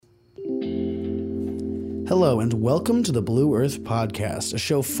Hello and welcome to the Blue Earth Podcast, a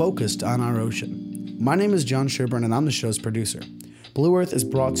show focused on our ocean. My name is John Sherburne and I'm the show's producer. Blue Earth is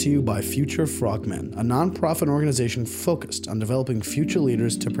brought to you by Future Frogmen, a nonprofit organization focused on developing future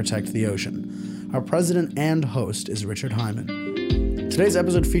leaders to protect the ocean. Our president and host is Richard Hyman. Today's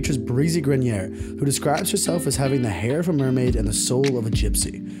episode features Breezy Grenier, who describes herself as having the hair of a mermaid and the soul of a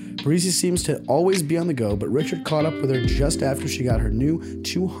gypsy. Breezy seems to always be on the go, but Richard caught up with her just after she got her new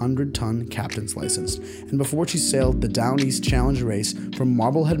 200-ton captain's license, and before she sailed the Down East Challenge race from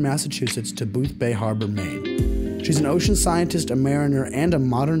Marblehead, Massachusetts to Booth Bay Harbor, Maine. She's an ocean scientist, a mariner, and a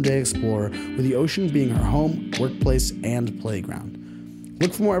modern-day explorer, with the ocean being her home, workplace, and playground.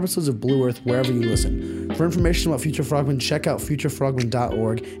 Look for more episodes of Blue Earth wherever you listen. For information about Future Frogmen, check out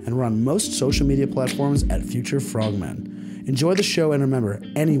futurefrogmen.org, and we're on most social media platforms at Future Frogmen. Enjoy the show, and remember,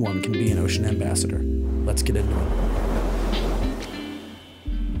 anyone can be an ocean ambassador. Let's get into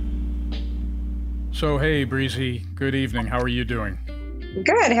it. So, hey, Breezy, good evening. How are you doing?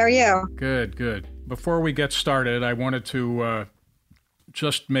 Good. How are you? Good, good. Before we get started, I wanted to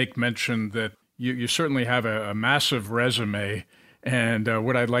just make mention that you certainly have a massive resume, and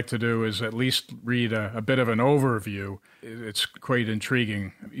what I'd like to do is at least read a bit of an overview. It's quite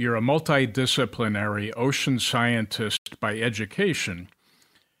intriguing. You're a multidisciplinary ocean scientist by education,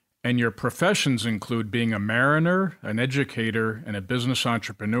 and your professions include being a mariner, an educator, and a business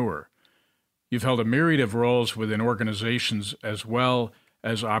entrepreneur. You've held a myriad of roles within organizations as well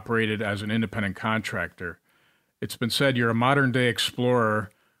as operated as an independent contractor. It's been said you're a modern-day explorer,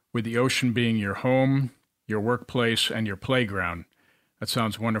 with the ocean being your home, your workplace, and your playground. That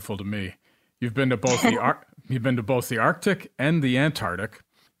sounds wonderful to me. You've been to both the Arctic and the Antarctic,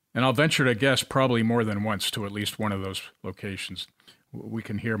 and I'll venture to guess probably more than once to at least one of those locations. We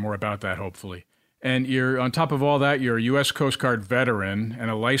can hear more about that, hopefully. And you're, on top of all that, you're a U.S. Coast Guard veteran and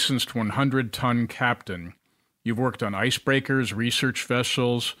a licensed 100-ton captain. You've worked on icebreakers, research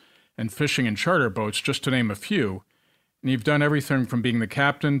vessels, and fishing and charter boats, just to name a few. And you've done everything from being the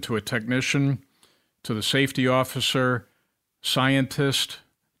captain to a technician to the safety officer, scientist,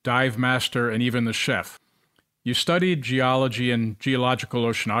 dive master, and even the chef. You studied geology and geological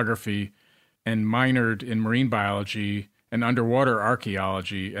oceanography and minored in marine biology and underwater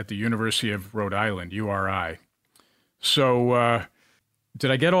archaeology at the University of Rhode Island, URI. So, did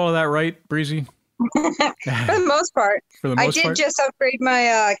I get all of that right, Breezy? For the most part. I did just upgrade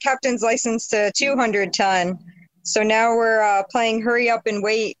my captain's license to 200-ton. So now we're playing hurry up and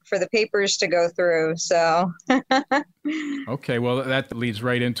wait for the papers to go through. So. Okay, well, that leads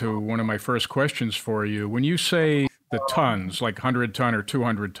right into one of my first questions for you. When you say the tons, like 100-ton or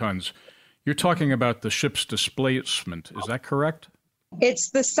 200 tons, you're talking about the ship's displacement. Is that correct?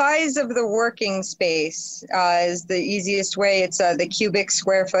 It's the size of the working space is the easiest way. It's the cubic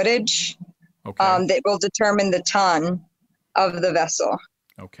square footage that will determine the ton of the vessel.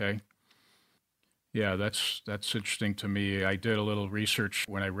 Okay. Yeah, that's interesting to me. I did a little research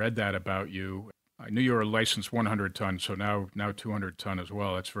when I read that about you. I knew you were a licensed 100-ton, so now 200-ton as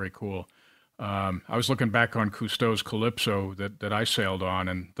well. That's very cool. I was looking back on Cousteau's Calypso that I sailed on,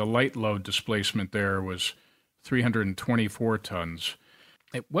 and the light load displacement there was 324 tons.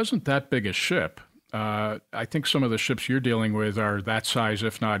 It wasn't that big a ship. I think some of the ships you're dealing with are that size,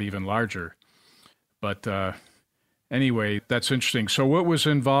 if not even larger. But anyway, that's interesting. So what was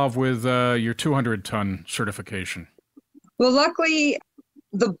involved with your 200-ton certification? Well, luckily,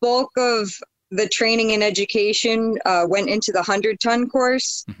 the bulk of the training and education went into the 100-ton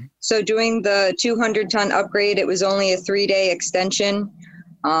course. Mm-hmm. So doing the 200-ton upgrade, it was only a 3-day extension.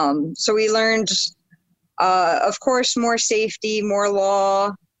 So we learned, of course, more safety, more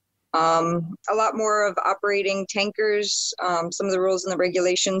law, a lot more of operating tankers, some of the rules and the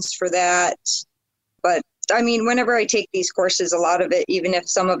regulations for that. But I mean, whenever I take these courses, a lot of it, even if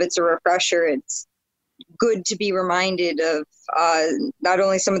some of it's a refresher, it's good to be reminded of not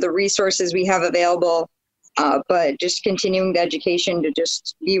only some of the resources we have available, but just continuing the education to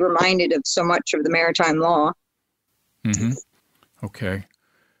just be reminded of so much of the maritime law. Mm-hmm. Okay.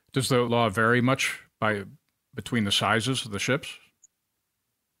 Does the law vary much between the sizes of the ships?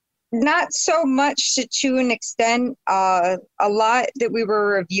 Not so much to an extent. A lot that we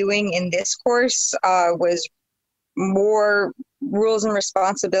were reviewing in this course was more rules and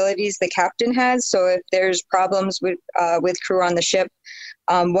responsibilities the captain has. So if there's problems with crew on the ship,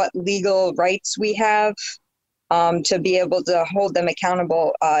 what legal rights we have to be able to hold them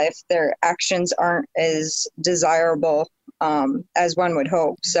accountable if their actions aren't as desirable as one would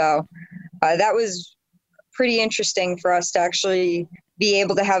hope. So that was pretty interesting for us to actually be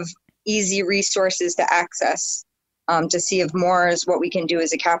able to have easy resources to access to see if more is what we can do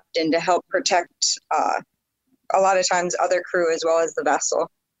as a captain to help protect a lot of times other crew as well as the vessel.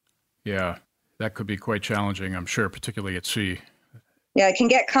 Yeah, that could be quite challenging, I'm sure, particularly at sea. Yeah, it can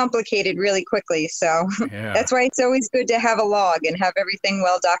get complicated really quickly. So Yeah. that's why it's always good to have a log and have everything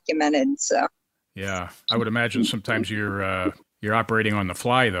well documented. So yeah, I would imagine sometimes you're operating on the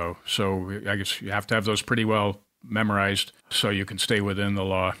fly, though. So I guess you have to have those pretty well memorized so you can stay within the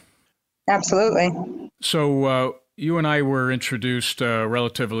law. absolutely. So you and I were introduced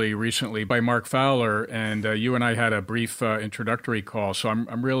relatively recently by Mark Fowler, and you and I had a brief introductory call. So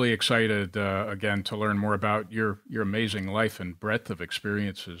I'm really excited again to learn more about your amazing life and breadth of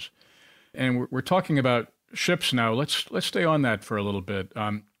experiences. And we're talking about ships now. Let's stay on that for a little bit.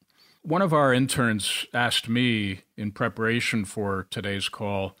 One of our interns asked me in preparation for today's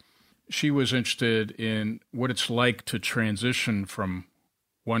call. She was interested in what it's like to transition from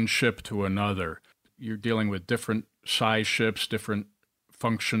one ship to another. You're dealing with different size ships, different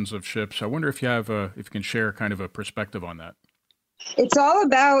functions of ships. I wonder if if you can share kind of a perspective on that. It's all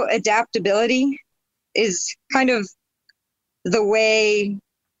about adaptability is kind of the way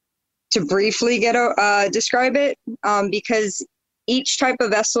to briefly describe it, because each type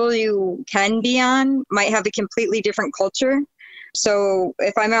of vessel you can be on might have a completely different culture. So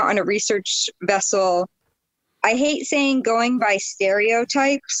if I'm out on a research vessel, I hate saying going by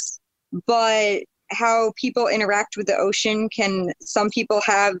stereotypes, but how people interact with the ocean some people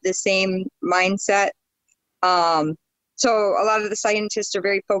have the same mindset. So a lot of the scientists are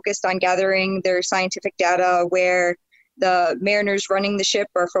very focused on gathering their scientific data, where the mariners running the ship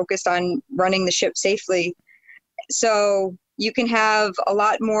are focused on running the ship safely. So you can have a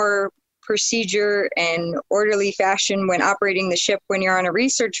lot more procedure and orderly fashion when operating the ship when you're on a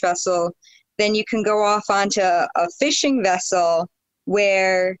research vessel. Then you can go off onto a fishing vessel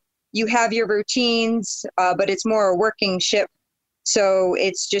where you have your routines, but it's more a working ship. So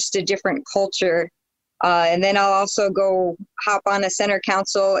it's just a different culture. And then I'll also go hop on a center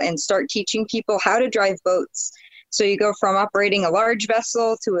console and start teaching people how to drive boats. So you go from operating a large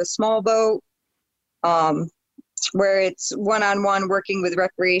vessel to a small boat, where it's one-on-one working with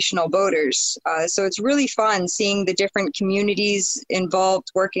recreational boaters. So it's really fun seeing the different communities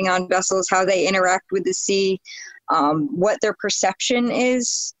involved working on vessels, how they interact with the sea, what their perception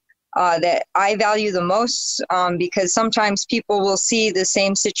is. That I value the most, because sometimes people will see the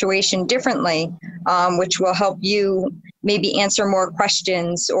same situation differently, which will help you maybe answer more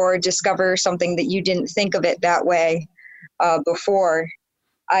questions or discover something that you didn't think of it that way before.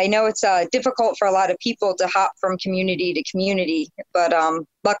 I know it's difficult for a lot of people to hop from community to community, but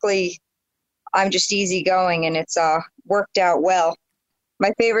luckily I'm just easygoing and it's worked out well.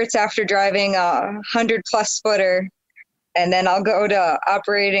 My favorites after driving a 100+ footer, and then I'll go to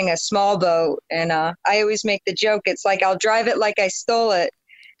operating a small boat. And I always make the joke, it's like I'll drive it like I stole it.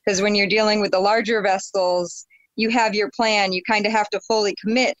 Because when you're dealing with the larger vessels, you have your plan. You kind of have to fully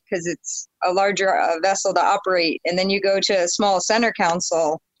commit because it's a larger vessel to operate. And then you go to a small center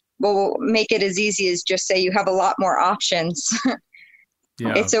console. We'll make it as easy as just say you have a lot more options.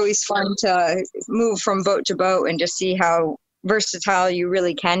 Yeah. It's always fun to move from boat to boat and just see how versatile you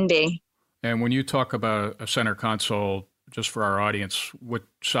really can be. And when you talk about a center console, just for our audience, what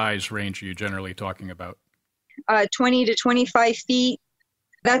size range are you generally talking about? 20 to 25 feet.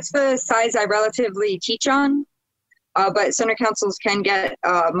 That's the size I relatively teach on, but center consoles can get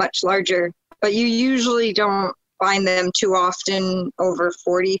much larger, but you usually don't find them too often over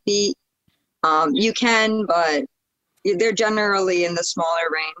 40 feet. You can, but they're generally in the smaller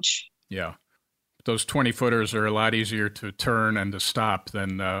range. Yeah. Those 20-footers are a lot easier to turn and to stop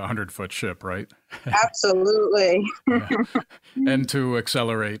than a 100-foot ship, right? Absolutely. Yeah. And to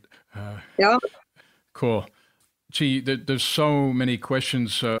accelerate. Yep. Cool. Gee, there's so many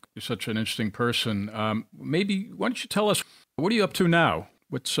questions. You're such an interesting person. Maybe, why don't you tell us, what are you up to now?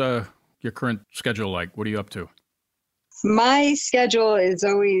 What's your current schedule like? What are you up to? My schedule is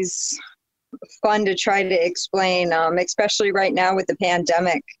always fun to try to explain, especially right now with the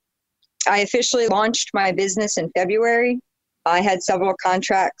pandemic. I officially launched my business in February. I had several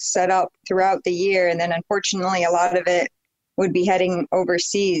contracts set up throughout the year, and then unfortunately a lot of it would be heading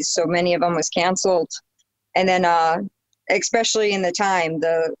overseas, so many of them was canceled. And then especially in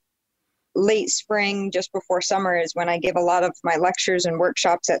the late spring, just before summer, is when I give a lot of my lectures and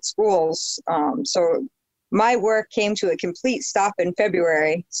workshops at schools. So my work came to a complete stop in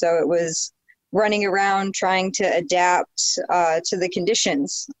February. So it was running around trying to adapt to the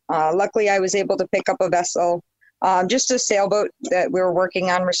conditions. Luckily, I was able to pick up a vessel, just a sailboat that we were working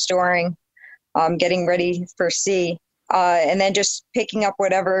on restoring, getting ready for sea, and then just picking up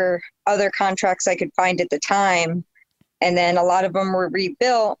whatever other contracts I could find at the time. And then a lot of them were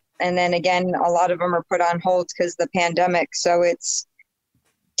rebuilt. And then again, a lot of them are put on hold because of the pandemic. So it's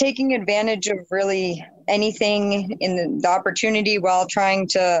taking advantage of really anything in the opportunity while trying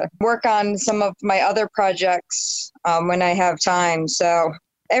to work on some of my other projects when I have time. So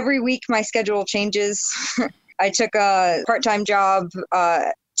every week my schedule changes. I took a part-time job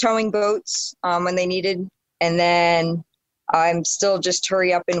towing boats when they needed. And then I'm still just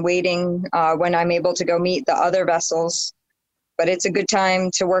hurry up and waiting when I'm able to go meet the other vessels. But it's a good time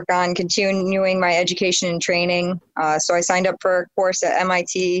to work on continuing my education and training. So I signed up for a course at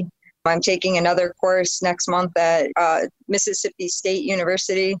MIT. I'm taking another course next month at Mississippi State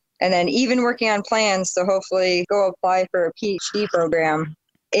University. And then even working on plans to hopefully go apply for a PhD program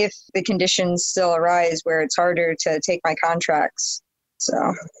if the conditions still arise where it's harder to take my contracts.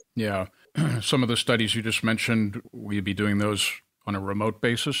 So, yeah. Some of the studies you just mentioned, will you be doing those on a remote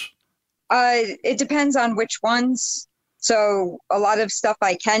basis? It depends on which ones. So a lot of stuff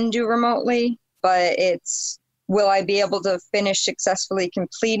I can do remotely, but it's, will I be able to finish successfully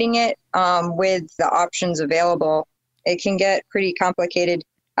completing it with the options available? It can get pretty complicated.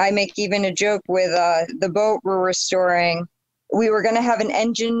 I make even a joke with the boat we're restoring. We were going to have an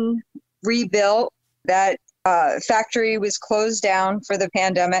engine rebuilt. That factory was closed down for the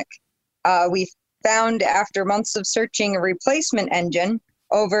pandemic. We found, after months of searching, a replacement engine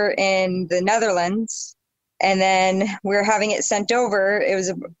over in the Netherlands. And then we're having it sent over. It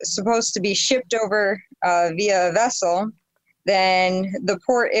was supposed to be shipped over via a vessel. Then the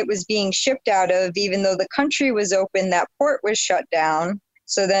port it was being shipped out of, even though the country was open, that port was shut down.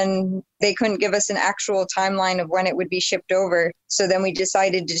 So then they couldn't give us an actual timeline of when it would be shipped over. So then we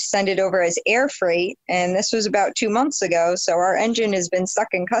decided to send it over as air freight. And this was about 2 months ago. So our engine has been stuck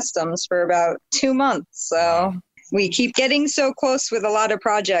in customs for about 2 months. So we keep getting so close with a lot of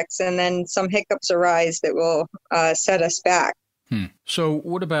projects, and then some hiccups arise that will set us back. So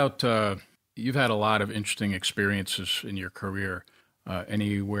what about, you've had a lot of interesting experiences in your career,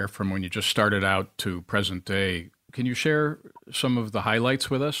 anywhere from when you just started out to present day. Can you share some of the highlights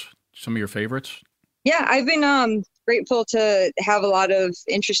with us, some of your favorites? Yeah, I've been grateful to have a lot of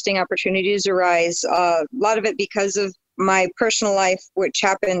interesting opportunities arise. A lot of it because of my personal life, which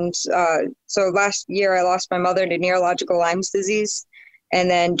happened. So last year, I lost my mother to neurological Lyme's disease. And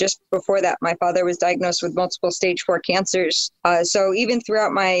then just before that, my father was diagnosed with multiple stage 4 cancers. So even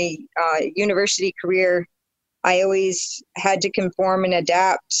throughout my university career, I always had to conform and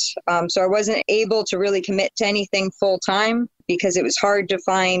adapt. So I wasn't able to really commit to anything full time because it was hard to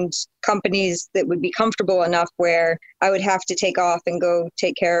find companies that would be comfortable enough where I would have to take off and go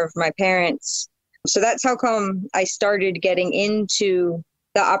take care of my parents. So that's how come I started getting into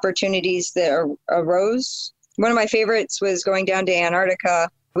the opportunities that arose. One of my favorites was going down to Antarctica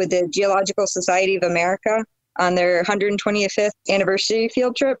with the Geological Society of America on their 125th anniversary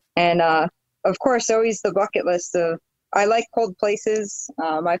field trip. And of course, always the bucket list of, I like cold places.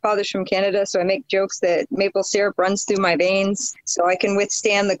 My father's from Canada, so I make jokes that maple syrup runs through my veins so I can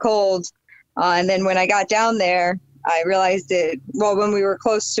withstand the cold. And then when I got down there, I realized when we were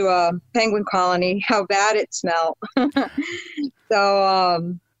close to a penguin colony, how bad it smelled.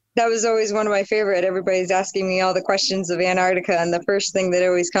 So that was always one of my favorite. Everybody's asking me all the questions of Antarctica, and the first thing that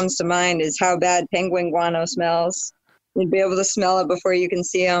always comes to mind is how bad penguin guano smells. You'd be able to smell it before you can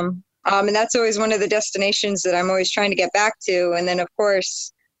see them. And that's always one of the destinations that I'm always trying to get back to. And then, of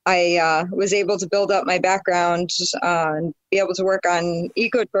course, I was able to build up my background and be able to work on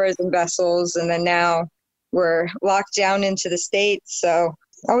ecotourism vessels. And then now we're locked down into the States. So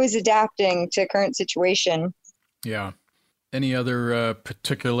always adapting to current situation. Yeah. Any other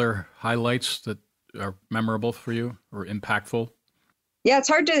particular highlights that are memorable for you or impactful? Yeah, it's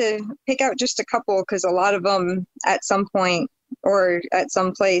hard to pick out just a couple because a lot of them at some point or at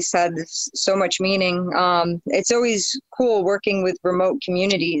some place had so much meaning. It's always cool working with remote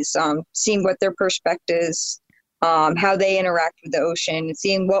communities, seeing what their perspectives, how they interact with the ocean,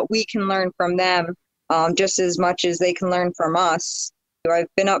 seeing what we can learn from them just as much as they can learn from us. I've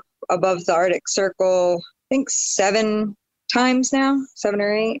been up above the Arctic Circle, I think 7 times now, 7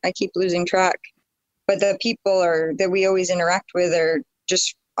 or 8. I keep losing track. But the people that we always interact with are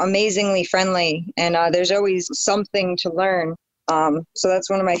just amazingly friendly, and there's always something to learn. So that's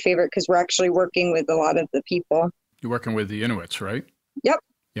one of my favorite because we're actually working with a lot of the people. You're working with the Inuits, right? Yep.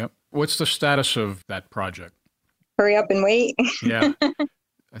 What's the status of that project? Hurry up and wait. Yeah.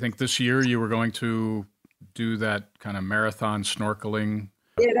 I think this year you were going to do that kind of marathon snorkeling.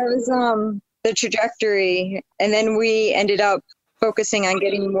 Yeah, that was the trajectory. And then we ended up focusing on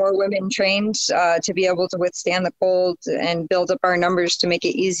getting more women trained to be able to withstand the cold and build up our numbers to make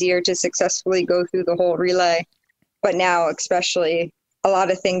it easier to successfully go through the whole relay. But now, especially a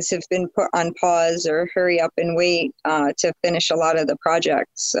lot of things have been put on pause or hurry up and wait to finish a lot of the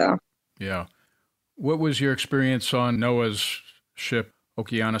projects. So, yeah. What was your experience on NOAA's ship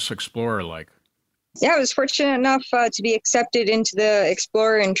Okeanos Explorer like? Yeah, I was fortunate enough to be accepted into the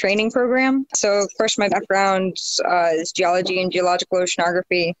Explorer and Training Program. So, of course, my background is geology and geological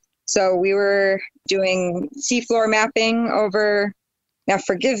oceanography. So we were doing seafloor mapping over, now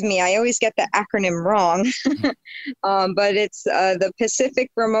forgive me, I always get the acronym wrong, but it's the Pacific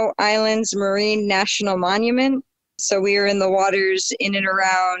Remote Islands Marine National Monument. So we were in the waters in and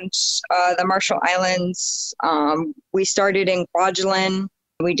around the Marshall Islands. We started in Kwajalein.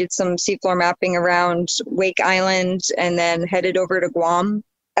 We did some seafloor mapping around Wake Island and then headed over to Guam.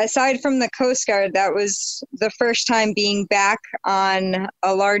 Aside from the Coast Guard, that was the first time being back on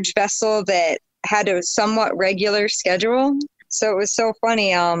a large vessel that had a somewhat regular schedule. So it was so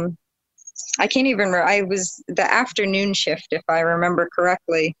funny. I can't even remember. I was the afternoon shift, if I remember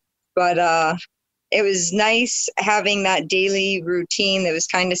correctly. But it was nice having that daily routine that was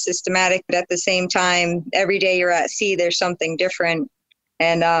kind of systematic. But at the same time, every day you're at sea, there's something different.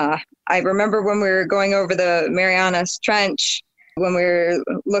 And I remember when we were going over the Marianas Trench, when we were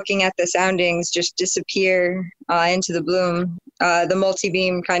looking at the soundings just disappear into the bloom. The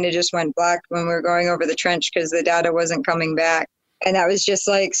multi-beam kind of just went black when we were going over the trench because the data wasn't coming back. And that was just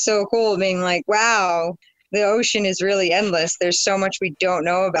like so cool, being like, wow, the ocean is really endless. There's so much we don't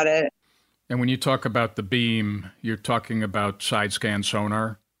know about it. And when you talk about the beam, you're talking about side scan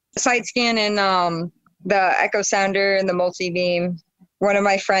sonar? Side scan and the echo sounder and the multi-beam. One of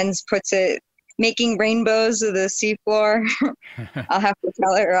my friends puts it, making rainbows of the seafloor. I'll have to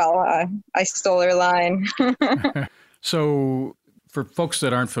tell her I stole her line. So for folks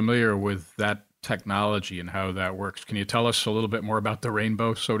that aren't familiar with that technology and how that works, can you tell us a little bit more about the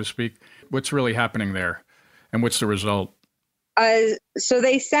rainbow, so to speak? What's really happening there and what's the result? So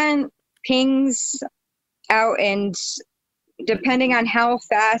they sent pings out, and depending on how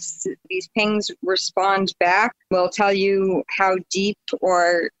fast these pings respond back, will tell you how deep,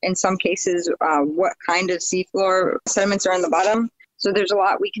 or in some cases, what kind of seafloor sediments are on the bottom. So there's a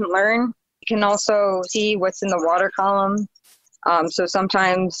lot we can learn. You can also see what's in the water column. So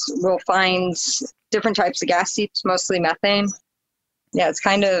sometimes we'll find different types of gas seeps, mostly methane. Yeah, it's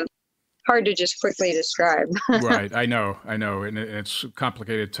kind of hard to just quickly describe. Right, I know. And it's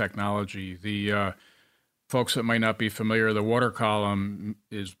complicated technology. The folks that might not be familiar, the water column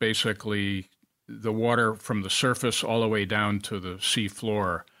is basically the water from the surface all the way down to the sea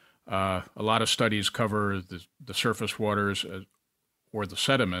floor. A lot of studies cover the surface waters or the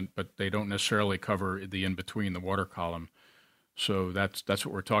sediment, but they don't necessarily cover the in-between, the water column. So that's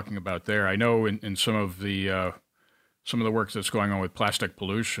what we're talking about there. I know in some of the work that's going on with plastic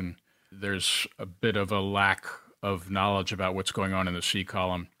pollution, there's a bit of a lack of knowledge about what's going on in the sea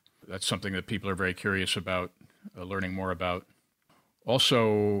column. That's something that people are very curious about, learning more about.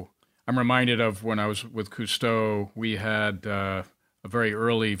 Also, I'm reminded of when I was with Cousteau, we had a very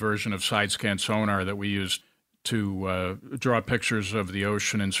early version of side-scan sonar that we used to draw pictures of the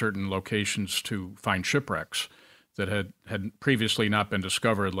ocean in certain locations to find shipwrecks that had previously not been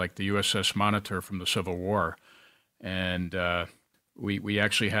discovered, like the USS Monitor from the Civil War. And we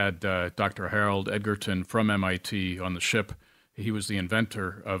actually had Dr. Harold Edgerton from MIT on the ship. He was the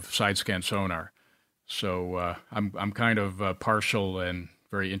inventor of side-scan sonar. So I'm kind of partial and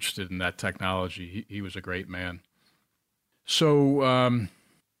very interested in that technology. He was a great man. So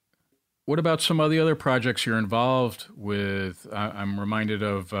what about some of the other projects you're involved with? I'm reminded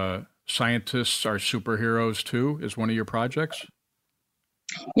of Scientists Are Superheroes Too is one of your projects.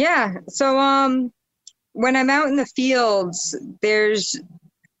 Yeah. So when I'm out in the fields, there's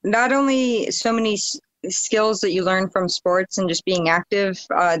not only so many skills that you learn from sports and just being active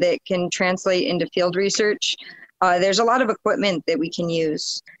that can translate into field research. There's a lot of equipment that we can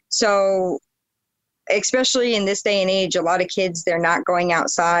use. So especially in this day and age, a lot of kids, they're not going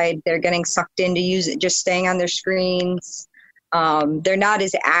outside. They're getting sucked into just staying on their screens. They're not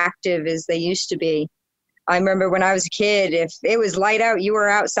as active as they used to be. I remember when I was a kid, if it was light out, you were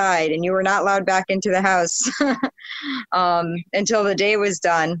outside and you were not allowed back into the house until the day was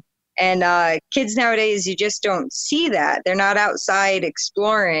done. And kids nowadays, you just don't see that. They're not outside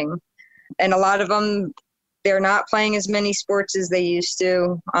exploring. And a lot of them, they're not playing as many sports as they used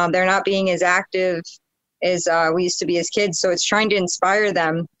to. They're not being as active as we used to be as kids. So it's trying to inspire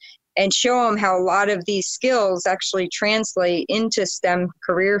them and show them how a lot of these skills actually translate into STEM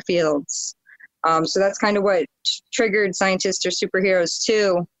career fields. So that's kind of what triggered Scientists Are Superheroes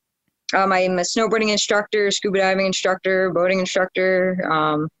too. I'm a snowboarding instructor, scuba diving instructor, boating instructor.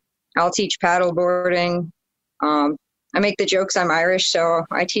 I'll teach paddle boarding. I make the jokes I'm Irish, so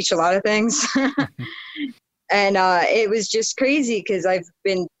I teach a lot of things. And it was just crazy because I've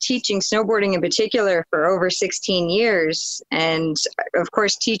been teaching snowboarding in particular for over 16 years. And of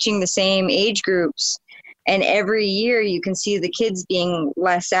course, teaching the same age groups. And every year you can see the kids being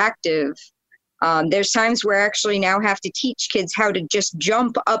less active. There's times where I actually now have to teach kids how to just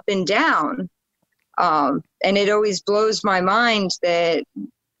jump up and down. And it always blows my mind that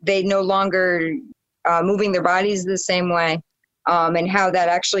they no longer moving their bodies the same way, and how that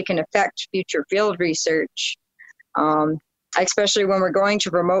actually can affect future field research. Especially when we're going to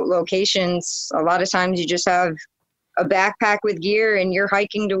remote locations, a lot of times you just have a backpack with gear and you're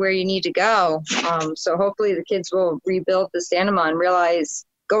hiking to where you need to go. So hopefully the kids will rebuild the stamina and realize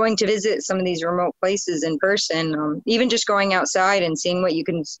going to visit some of these remote places in person, even just going outside and seeing what you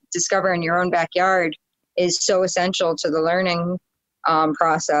can discover in your own backyard is so essential to the learning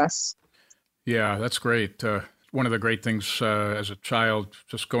process. Yeah, that's great. One of the great things as a child,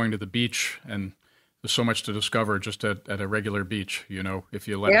 just going to the beach, and there's so much to discover just at a regular beach. You know, if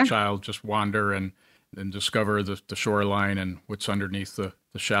you let a child just wander and discover the shoreline and what's underneath the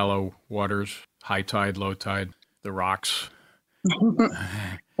shallow waters, high tide, low tide, the rocks.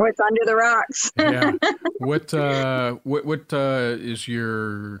 What's under the rocks? Yeah. What is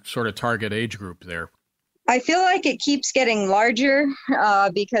your sort of target age group there? I feel like it keeps getting larger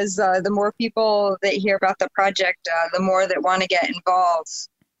because the more people that hear about the project, the more that want to get involved.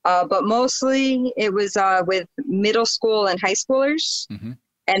 But mostly it was with middle school and high schoolers. Mm-hmm.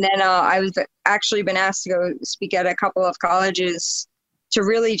 And then I was actually been asked to go speak at a couple of colleges to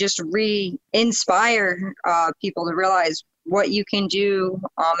really just re-inspire people to realize what you can do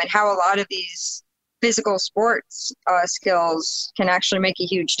and how a lot of these physical sports skills can actually make a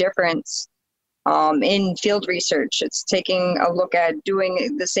huge difference. In field research, it's taking a look at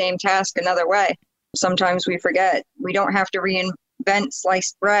doing the same task another way. Sometimes we forget we don't have to reinvent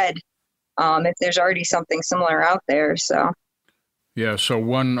sliced bread if there's already something similar out there. So, yeah. So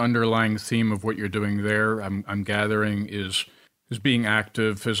one underlying theme of what you're doing there, I'm gathering, is being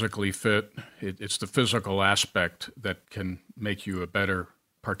active, physically fit. It's the physical aspect that can make you a better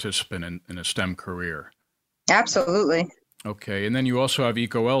participant in a STEM career. Absolutely. Okay, and then you also have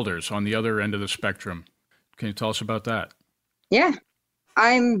eco-elders on the other end of the spectrum. Can you tell us about that? Yeah,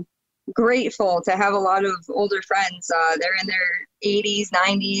 I'm grateful to have a lot of older friends. They're in their 80s,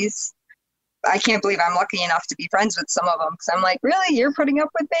 90s. I can't believe I'm lucky enough to be friends with some of them because I'm like, really? You're putting up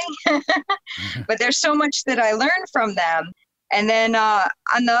with me? But there's so much that I learned from them. And then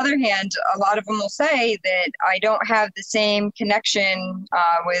on the other hand, a lot of them will say that I don't have the same connection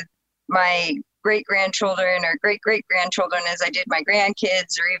with my great-grandchildren or great-great-grandchildren as I did my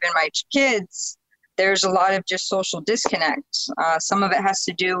grandkids or even my kids. There's a lot of just social disconnect. Some of it has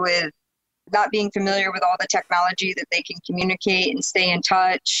to do with not being familiar with all the technology that they can communicate and stay in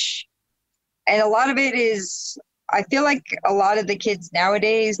touch. And a lot of it is, I feel like a lot of the kids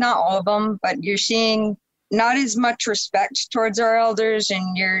nowadays, not all of them, but you're seeing not as much respect towards our elders,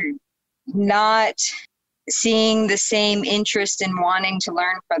 and you're not seeing the same interest in wanting to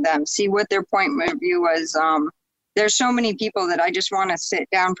learn from them, see what their point of view was. There's so many people that I just want to sit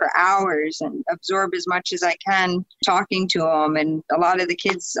down for hours and absorb as much as I can talking to them. And a lot of the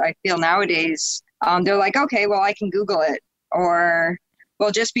kids I feel nowadays, they're like, okay, well, I can Google it. Or,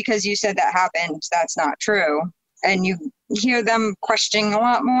 well, just because you said that happened, that's not true. And you hear them questioning a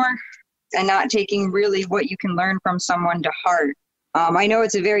lot more and not taking really what you can learn from someone to heart. I know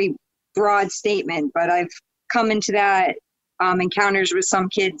it's a very broad statement, but I've come into that encounters with some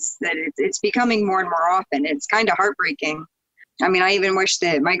kids that it's becoming more and more often. It's kind of heartbreaking. I mean, I even wish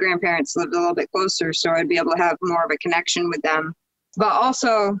that my grandparents lived a little bit closer so I'd be able to have more of a connection with them. But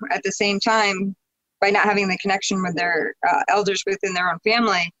also at the same time, by not having the connection with their elders within their own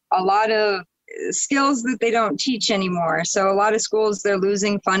family, a lot of skills that they don't teach anymore. So a lot of schools, they're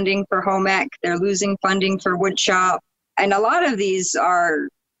losing funding for home ec, they're losing funding for wood shop. And a lot of these are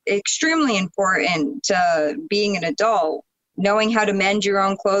extremely important to being an adult. Knowing how to mend your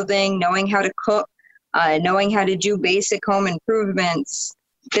own clothing, knowing how to cook, knowing how to do basic home improvements,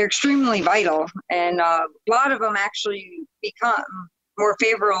 they're extremely vital. And a lot of them actually become more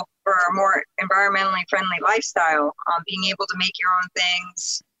favorable for a more environmentally friendly lifestyle, being able to make your own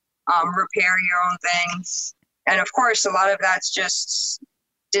things, repair your own things. And of course, a lot of that's just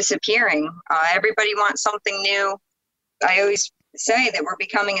disappearing. Everybody wants something new. I always say that we're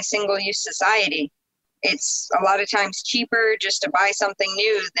becoming a single-use society. It's a lot of times cheaper just to buy something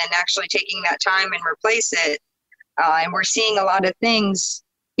new than actually taking that time and replace it. And we're seeing a lot of things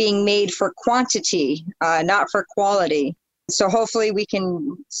being made for quantity, not for quality. So hopefully we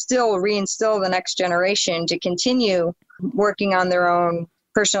can still reinstill the next generation to continue working on their own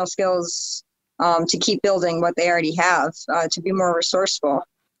personal skills, to keep building what they already have, to be more resourceful.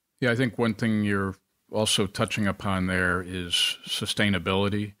 Yeah, I think one thing you're also touching upon there is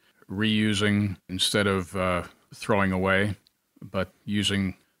sustainability, reusing instead of throwing away, but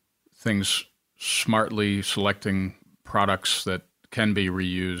using things smartly, selecting products that can be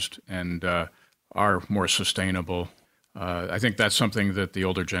reused and are more sustainable. I think that's something that the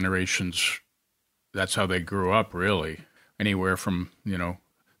older generations, that's how they grew up, really. Anywhere from,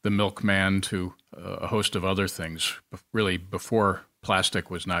 the milkman to a host of other things, really before plastic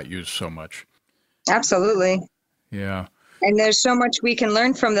was not used so much. Absolutely. Yeah. And there's so much we can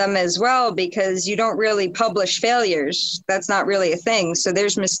learn from them as well, because you don't really publish failures. That's not really a thing. So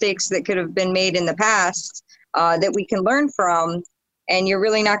there's mistakes that could have been made in the past that we can learn from. And you're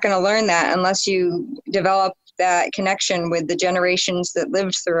really not going to learn that unless you develop that connection with the generations that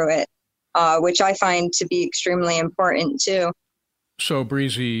lived through it, which I find to be extremely important too. So,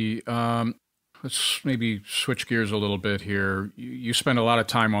 Breezy, let's maybe switch gears a little bit here. You spend a lot of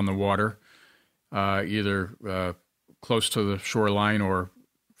time on the water, either close to the shoreline or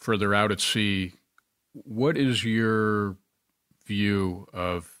further out at sea. What is your view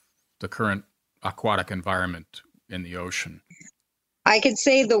of the current aquatic environment in the ocean? I could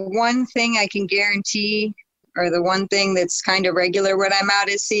say the one thing I can guarantee, or the one thing that's kind of regular when I'm out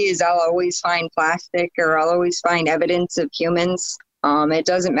at sea, is I'll always find plastic, or I'll always find evidence of humans. It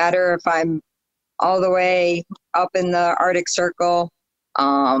doesn't matter if I'm all the way up in the Arctic Circle,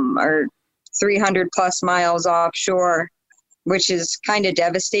 or 300 plus miles offshore, which is kind of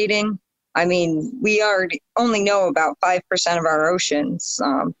devastating. I mean, we only know about 5% of our oceans.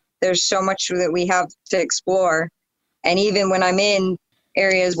 There's so much that we have to explore. And even when I'm in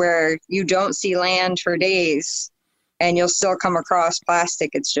areas where you don't see land for days and you'll still come across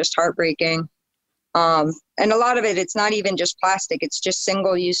plastic, it's just heartbreaking. And a lot of it, it's not even just plastic, it's just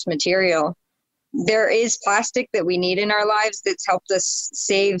single-use material. There is plastic that we need in our lives that's helped us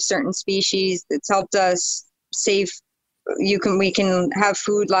save certain species, that's helped us save, we can have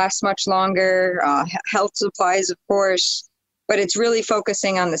food last much longer, health supplies, of course, but it's really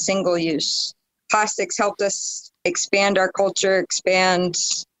focusing on the single-use. Plastics helped us expand our culture, expand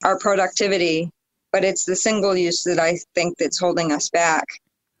our productivity, but it's the single use that I think that's holding us back.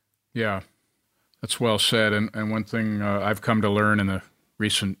 Yeah, that's well said. And one thing I've come to learn in the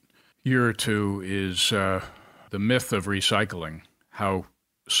recent year or two is the myth of recycling, how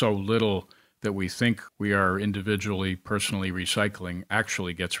so little that we think we are individually, personally recycling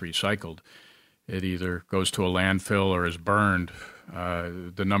actually gets recycled. It either goes to a landfill or is burned.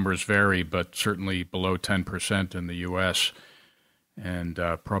 The numbers vary, but certainly below 10% in the U.S. and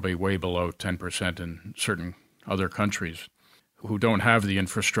probably way below 10% in certain other countries who don't have the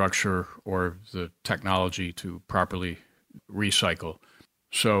infrastructure or the technology to properly recycle.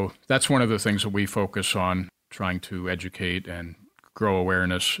 So that's one of the things that we focus on, trying to educate and grow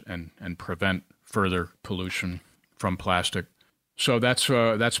awareness and prevent further pollution from plastic. So that's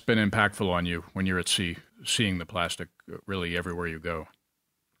been impactful on you when you're at sea, seeing the plastic really everywhere you go.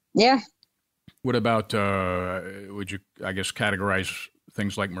 Yeah. What about, would you, I guess, categorize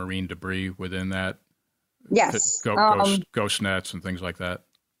things like marine debris within that? Yes. Ghost nets and things like that?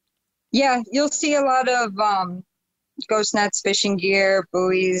 Yeah, you'll see a lot of ghost nets, fishing gear,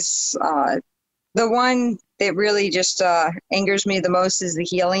 buoys. The one that really just angers me the most is the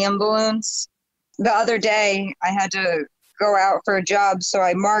helium balloons. The other day, I had to go out for a job, so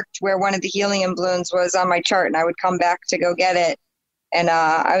I marked where one of the helium balloons was on my chart, and I would come back to go get it. And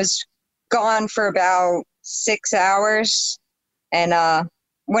I was gone for about 6 hours. And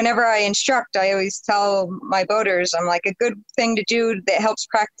whenever I instruct, I always tell my boaters, I'm like, a good thing to do that helps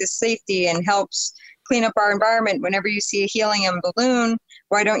practice safety and helps clean up our environment. Whenever you see a helium balloon,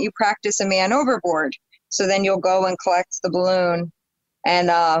 why don't you practice a man overboard? So then you'll go and collect the balloon.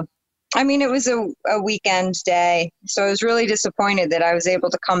 And I mean, it was a weekend day, so I was really disappointed that I was able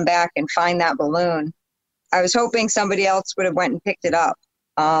to come back and find that balloon. I was hoping somebody else would have went and picked it up,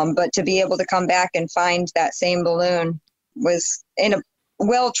 but to be able to come back and find that same balloon was in a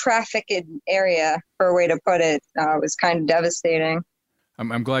well-trafficked area, for a way to put it, was kind of devastating.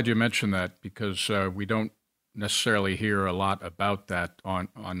 I'm glad you mentioned that, because we don't necessarily hear a lot about that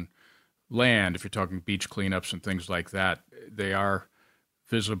on land. If you're talking beach cleanups and things like that, they are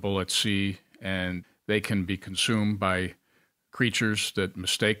visible at sea, and they can be consumed by creatures that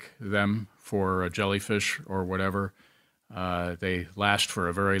mistake them for a jellyfish or whatever. They last for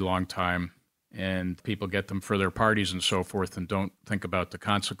a very long time, and people get them for their parties and so forth and don't think about the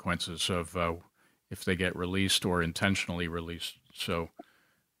consequences of if they get released or intentionally released. So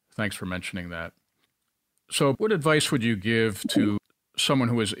thanks for mentioning that. So what advice would you give to someone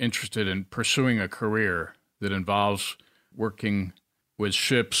who is interested in pursuing a career that involves working with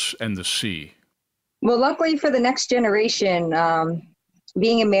ships and the sea? Well, luckily for the next generation,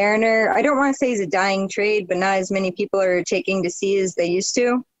 being a mariner, I don't want to say is a dying trade, but not as many people are taking to sea as they used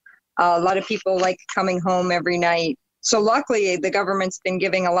to. A lot of people like coming home every night. So luckily, the government's been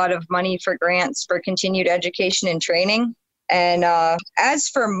giving a lot of money for grants for continued education and training. And as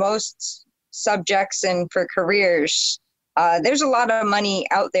for most subjects and for careers, there's a lot of money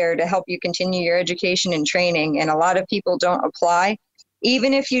out there to help you continue your education and training. And a lot of people don't apply.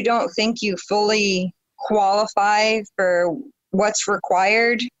 Even if you don't think you fully qualify for what's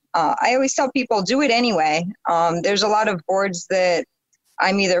required, I always tell people do it anyway. There's a lot of boards that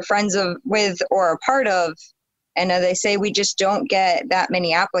I'm either friends with or a part of, and they say we just don't get that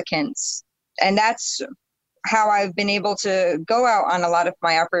many applicants. And that's how I've been able to go out on a lot of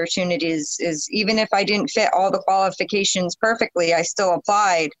my opportunities, is even if I didn't fit all the qualifications perfectly, I still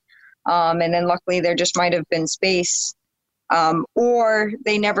applied. And then luckily there just might have been space. Or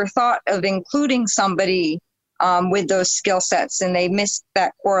they never thought of including somebody with those skill sets, and they missed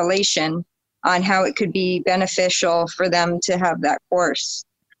that correlation on how it could be beneficial for them to have that course.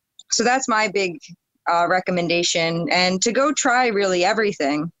 So that's my big recommendation, and to go try really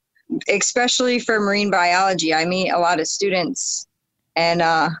everything, especially for marine biology. I meet a lot of students, and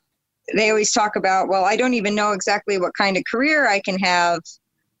they always talk about, well, I don't even know exactly what kind of career I can have,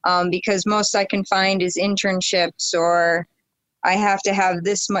 because most I can find is internships, or I have to have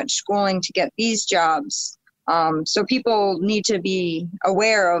this much schooling to get these jobs. So people need to be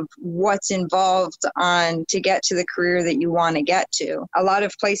aware of what's involved to get to the career that you want to get to. A lot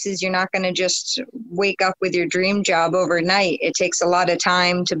of places, you're not going to just wake up with your dream job overnight. It takes a lot of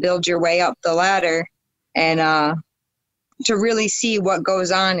time to build your way up the ladder and to really see what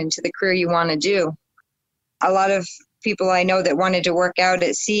goes on into the career you want to do. A lot of people I know that wanted to work out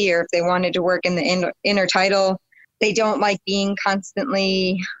at sea, or if they wanted to work in the intertidal, they don't like being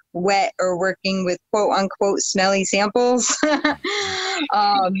constantly wet or working with quote unquote smelly samples.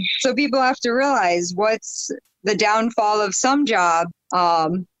 So people have to realize what's the downfall of some job.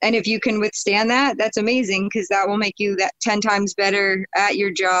 And if you can withstand that, that's amazing, because that will make you that 10 times better at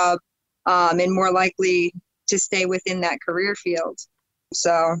your job, and more likely to stay within that career field.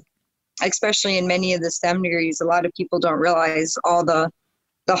 So especially in many of the STEM degrees, a lot of people don't realize all the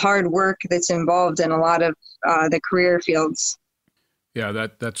hard work that's involved in a lot of the career fields. Yeah,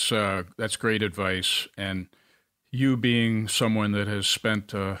 that's great advice. And you being someone that has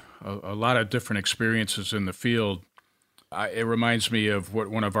spent a lot of different experiences in the field, it reminds me of what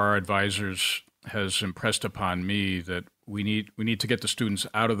one of our advisors has impressed upon me, that we need to get the students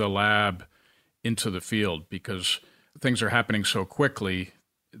out of the lab into the field, because things are happening so quickly.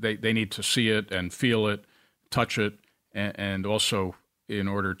 They need to see it and feel it, touch it, and also in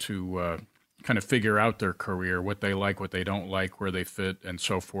order to kind of figure out their career, what they like, what they don't like, where they fit, and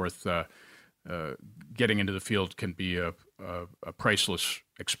so forth. Getting into the field can be a priceless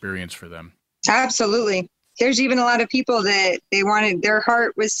experience for them. Absolutely. There's even a lot of people that their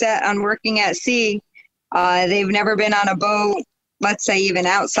heart was set on working at sea. They've never been on a boat, let's say even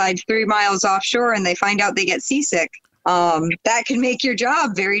outside 3 miles offshore, and they find out they get seasick. That can make your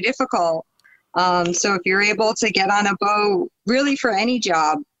job very difficult. So if you're able to get on a boat, really for any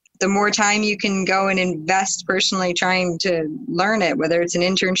job, the more time you can go and invest personally trying to learn it, whether it's an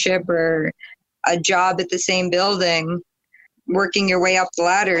internship or a job at the same building, working your way up the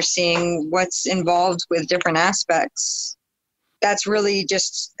ladder, seeing what's involved with different aspects. That's really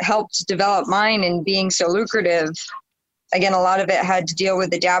just helped develop mine and being so lucrative. Again, a lot of it had to deal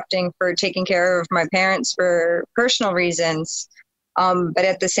with adapting for taking care of my parents for personal reasons. But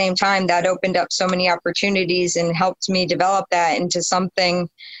at the same time, that opened up so many opportunities and helped me develop that into something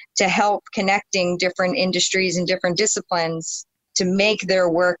to help connecting different industries and different disciplines to make their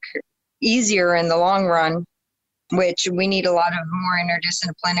work easier in the long run, which we need a lot of more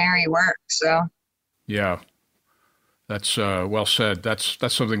interdisciplinary work. So, yeah, that's well said. That's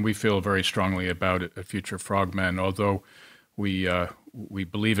something we feel very strongly about at Future Frogmen. Although we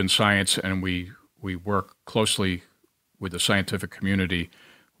believe in science and we work closely with the scientific community,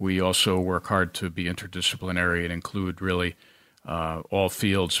 we also work hard to be interdisciplinary and include really all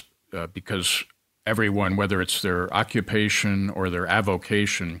fields, because everyone, whether it's their occupation or their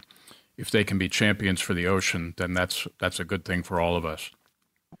avocation, if they can be champions for the ocean, then that's a good thing for all of us.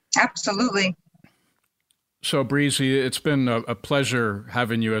 Absolutely. So, Breezy, it's been a pleasure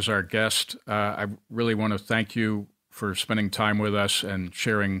having you as our guest. I really want to thank you for spending time with us and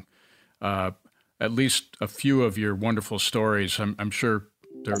sharing at least a few of your wonderful stories. I'm sure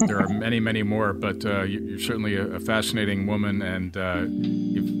there are many, many more, but you're certainly a fascinating woman, and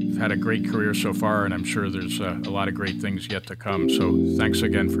you've had a great career so far, and I'm sure there's a lot of great things yet to come. So thanks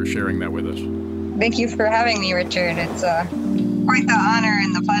again for sharing that with us. Thank you for having me, Richard. It's quite the honor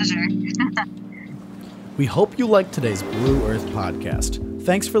and the pleasure. We hope you liked today's Blue Earth podcast.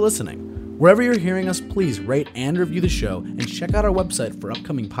 Thanks for listening. Wherever you're hearing us, please rate and review the show and check out our website for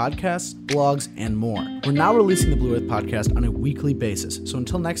upcoming podcasts, blogs, and more. We're now releasing the Blue Earth podcast on a weekly basis. So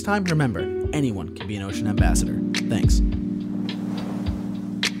until next time, remember, anyone can be an ocean ambassador. Thanks.